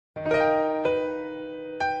Hey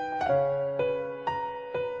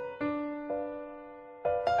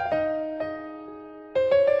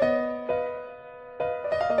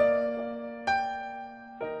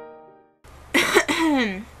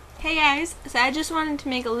guys, so I just wanted to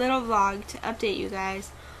make a little vlog to update you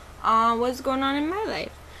guys on what's going on in my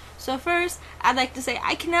life. So first, I'd like to say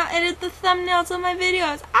I can now edit the thumbnails of my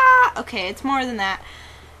videos. Okay, it's more than that.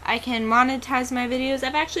 I can monetize my videos.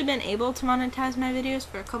 I've actually been able to monetize my videos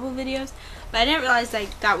for a couple videos, but I didn't realize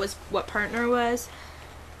that was what Partner was.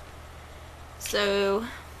 So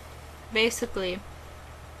basically,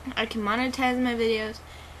 I can monetize my videos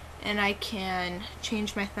and I can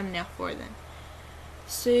change my thumbnail for them.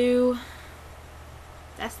 So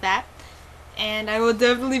that's that, and I will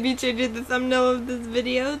definitely be changing the thumbnail of this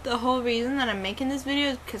video. The whole reason that I'm making this video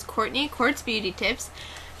is because Quartz Beauty Tips,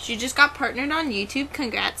 she just got partnered on YouTube.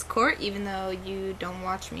 Congrats, Court, even though you don't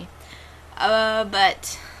watch me.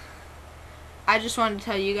 But I just wanted to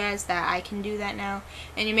tell you guys that I can do that now,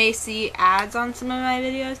 and you may see ads on some of my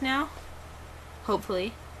videos now,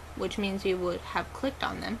 hopefully, which means you would have clicked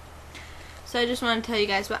on them. So I just want to tell you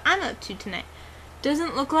guys what I'm up to tonight.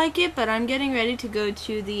 Doesn't look like it, but I'm getting ready to go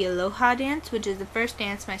to the Aloha dance, which is the first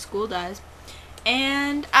dance my school does,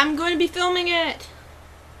 and I'm going to be filming it.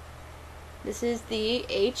 This is the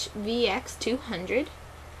HVX 200.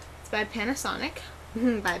 It's by Panasonic.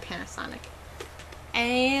 By Panasonic.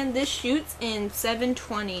 And this shoots in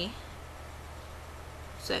 720.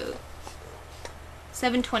 So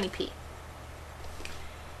 720p.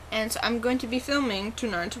 And so I'm going to be filming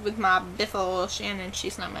tonight with my biffle Shannon.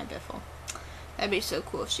 She's not my biffle. That'd be so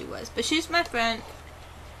cool if she was. But she's my friend.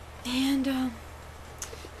 And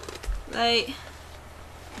like,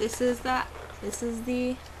 this is the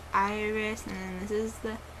iris, and then this is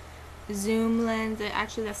the zoom lens.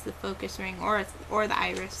 Actually, that's the focus ring, or the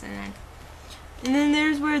iris, and then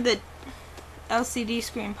there's where the LCD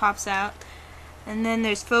screen pops out, and then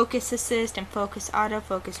there's focus assist and focus auto,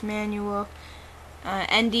 focus manual,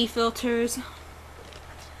 ND filters,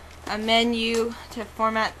 a menu to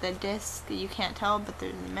format the disc. You can't tell, but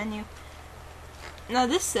there's a menu. Now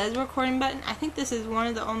this says recording button. I think this is one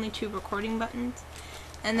of the only 2 recording buttons.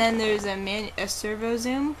 And then there's a servo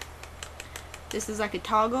zoom. This is like a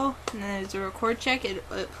toggle. And then there's a record check. It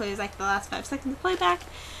plays like the last 5 seconds of playback.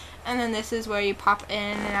 And then this is where you pop in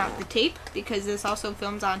and out the tape, because this also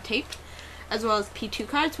films on tape, as well as P2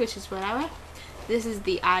 cards, which is what I like. This is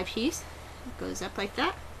the eyepiece. It goes up like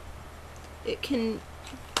that. It can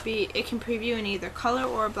preview in either color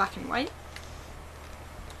or black and white.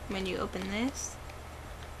 When you open this,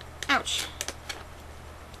 ouch,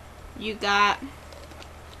 you got,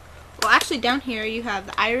 well, actually down here you have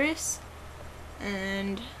the iris,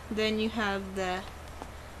 and then you have the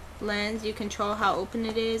lens. You control how open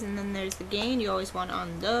it is, and then there's the gain. You always want it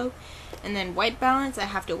on low, and then white balance. I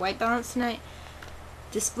have to white balance tonight.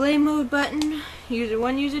 Display mode button, user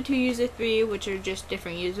 1, user 2, user 3, which are just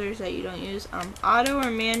different users that you don't use. Auto or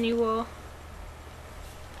manual.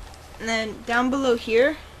 And then down below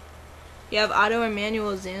here, you have auto or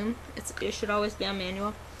manual zoom. It should always be on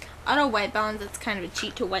manual. Auto white balance, that's kind of a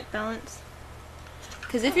cheat to white balance,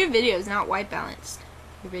 because if your video is not white balanced,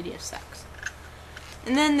 your video sucks.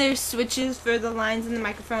 And then there's switches for the lines in the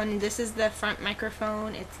microphone. This is the front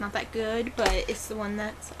microphone. It's not that good, but it's the one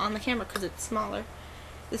that's on the camera because it's smaller.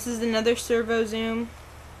 This is another servo zoom,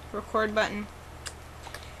 record button,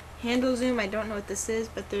 handle zoom. I don't know what this is,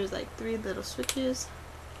 but there's like 3 little switches.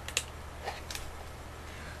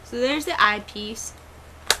 So there's the eyepiece,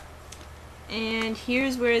 and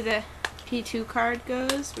here's where the P2 card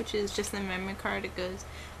goes, which is just the memory card. It goes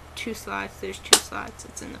 2 slots. There's 2 slots.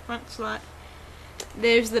 It's in the front slot.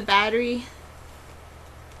 There's the battery,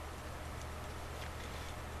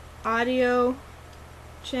 audio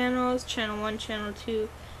channels, channel 1, channel 2,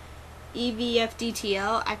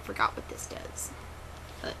 EVFDTL. I forgot what this does,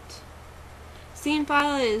 but scene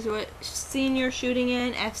file is what scene you're shooting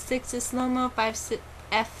in. F6 is slow-mo.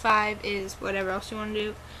 F5 is whatever else you want to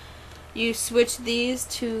do. You switch these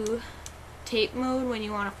to tape mode when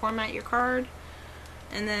you want to format your card,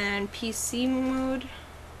 and then PC mode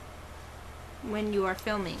when you are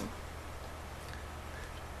filming.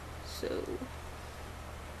 So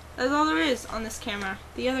that's all there is on this camera.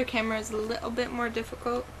 The other camera is a little bit more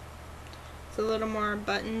difficult. It's a little more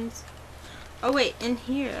buttons. Oh wait, in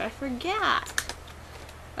here, I forgot.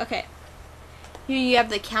 Okay. Here you have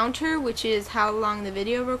the counter, which is how long the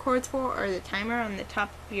video records for, or the timer on the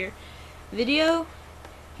top of your video.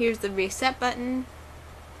 Here's the reset button.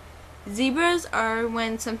 Zebras are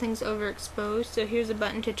when something's overexposed, so here's a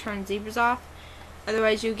button to turn zebras off.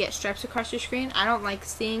 Otherwise you get stripes across your screen. I don't like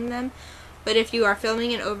seeing them. But if you are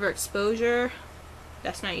filming in overexposure,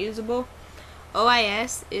 that's not usable.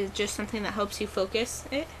 OIS is just something that helps you focus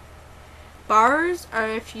it. Bars are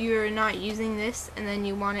if you're not using this and then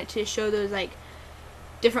you want it to show those like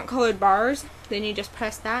different colored bars, then you just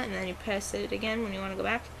press that and then you press it again when you want to go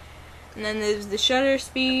back. And then there's the shutter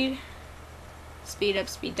speed, speed up,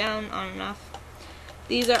 speed down, on and off.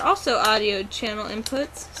 These are also audio channel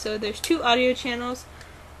inputs. So there's 2 audio channels.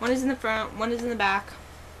 One is in the front, one is in the back.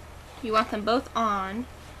 You want them both on.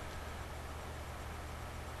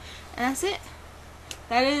 And that's it.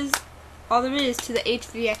 That is all there is to the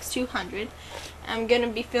HVX 200. I'm going to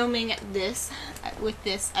be filming with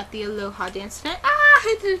this at the Aloha Dance tonight. Ah,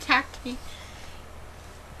 it attacked me.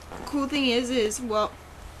 The cool thing is well,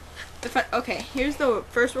 okay, here's the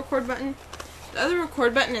first record button. The other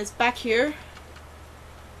record button is back here.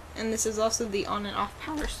 And this is also the on and off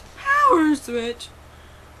power switch.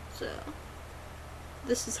 So,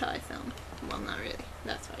 this is how I film. Well, not really.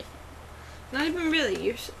 That's how I film. Not even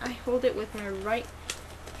really. I hold it with my right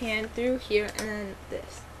hand through here and then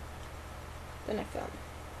this. Then I film.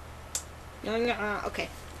 Okay.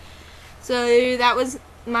 So, that was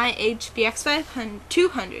my HVX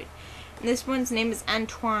 200. And this one's name is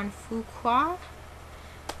Antoine Fuqua.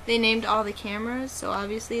 They named all the cameras, so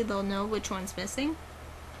obviously they'll know which one's missing.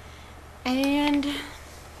 And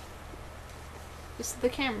this is the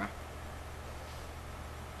camera.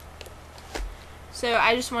 So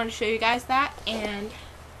I just wanted to show you guys that, and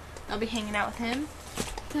I'll be hanging out with him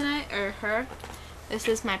tonight, or her. This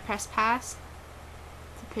is my press pass.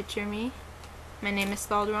 It's a picture of me. My name is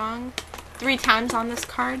spelled wrong 3 times on this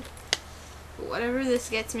card. But whatever, this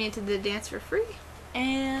gets me into the dance for free.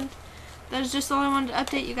 And that is just all I wanted to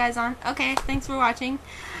update you guys on. Okay, thanks for watching.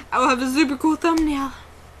 I will have a super cool thumbnail.